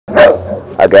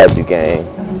I got you, gang.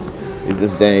 It's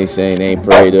this thing saying they ain't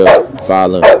prayed up,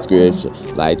 following scripture,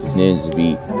 like this ninjas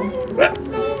beat.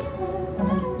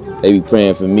 They be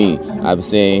praying for me. I been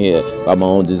saying here by my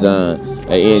own design.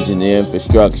 An engine,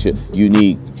 infrastructure,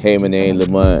 unique. Hammond and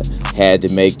Lamont had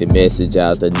to make the message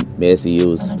out the messy. It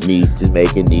was me just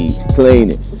making neat,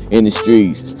 cleaning in the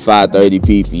streets. 530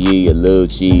 PPE, a little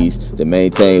cheese to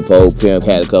maintain pole pimp.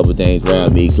 Had a couple things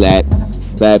around me,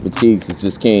 clapping cheeks. It's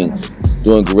just king.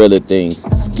 Doing gorilla things,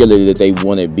 skillet that they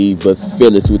want to be, but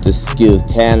fill us with the skills,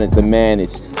 talents, and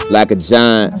manage. Like a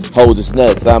giant, hold us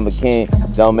nuts, I'm a king.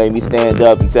 Don't make me stand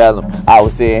up and tell them I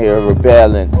was sitting here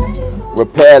repelling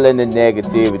the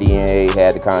negativity and hate.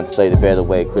 Had to contemplate a better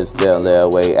way,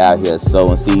 Crystal way out here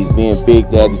sowing seeds, being big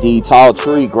daddy D, tall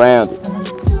tree, grounded.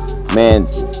 Man,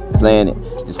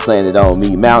 just planted on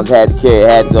me. Mountains had to carry,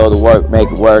 had to go to work,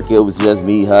 make it work. It was just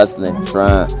me hustling,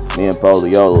 trying. Me and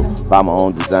Polio by my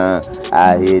own design.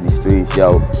 Out here in the streets,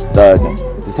 yo,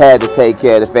 thugging. Just had to take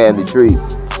care of the family tree.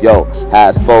 Yo, how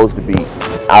it's supposed to be.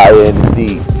 Out here in the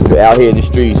sea, out here in the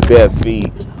streets, bare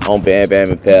feet, on Bam Bam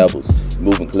and Pebbles.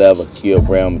 Moving clever, skilled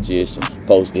brown magician,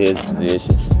 posted his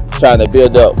position. Trying to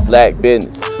build up black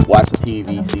business. Watching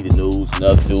TV, see the news,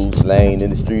 enough dudes laying in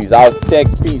the streets. I was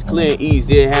protecting peace, clear ease,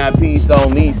 didn't have peace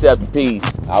on me except the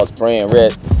peace. I was praying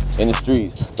rest in the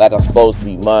streets like I'm supposed to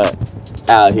be mine.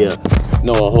 Out here,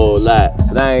 know a whole lot,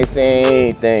 but I ain't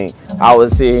saying anything. I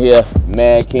was sitting here,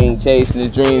 mad king, chasing his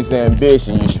dreams and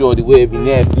ambition. You shorty with me,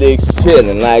 Netflix,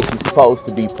 chilling like she's supposed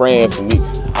to be praying for me.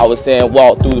 I was saying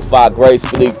walk through the fire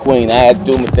gracefully, queen. I had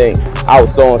to do my thing. I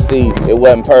was sowing seeds. It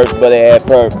wasn't perfect, but it had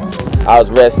purpose. I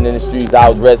was resting in the streets. I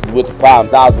was resting with the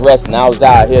problems. I was resting. I was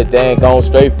out here, dang, going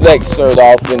straight flex, shirt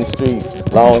off in the streets.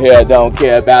 Long hair, don't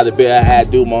care about it, but I had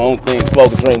to do my own thing.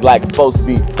 Smoke a drink like it's supposed to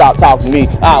be. Stop talking to me.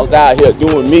 I was out here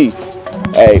doing me.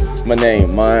 Hey, my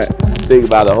name, mine. Think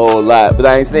about a whole lot, but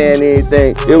I ain't saying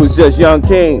anything. It was just Young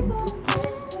King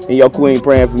and your queen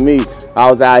praying for me. I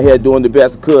was out here doing the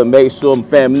best I could, make sure my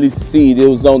family succeeded. It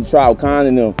was on the trial,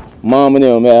 conning them, mom and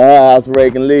them at her house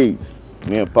raking leaves.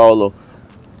 Me and Polo,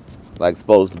 like it's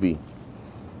supposed to be.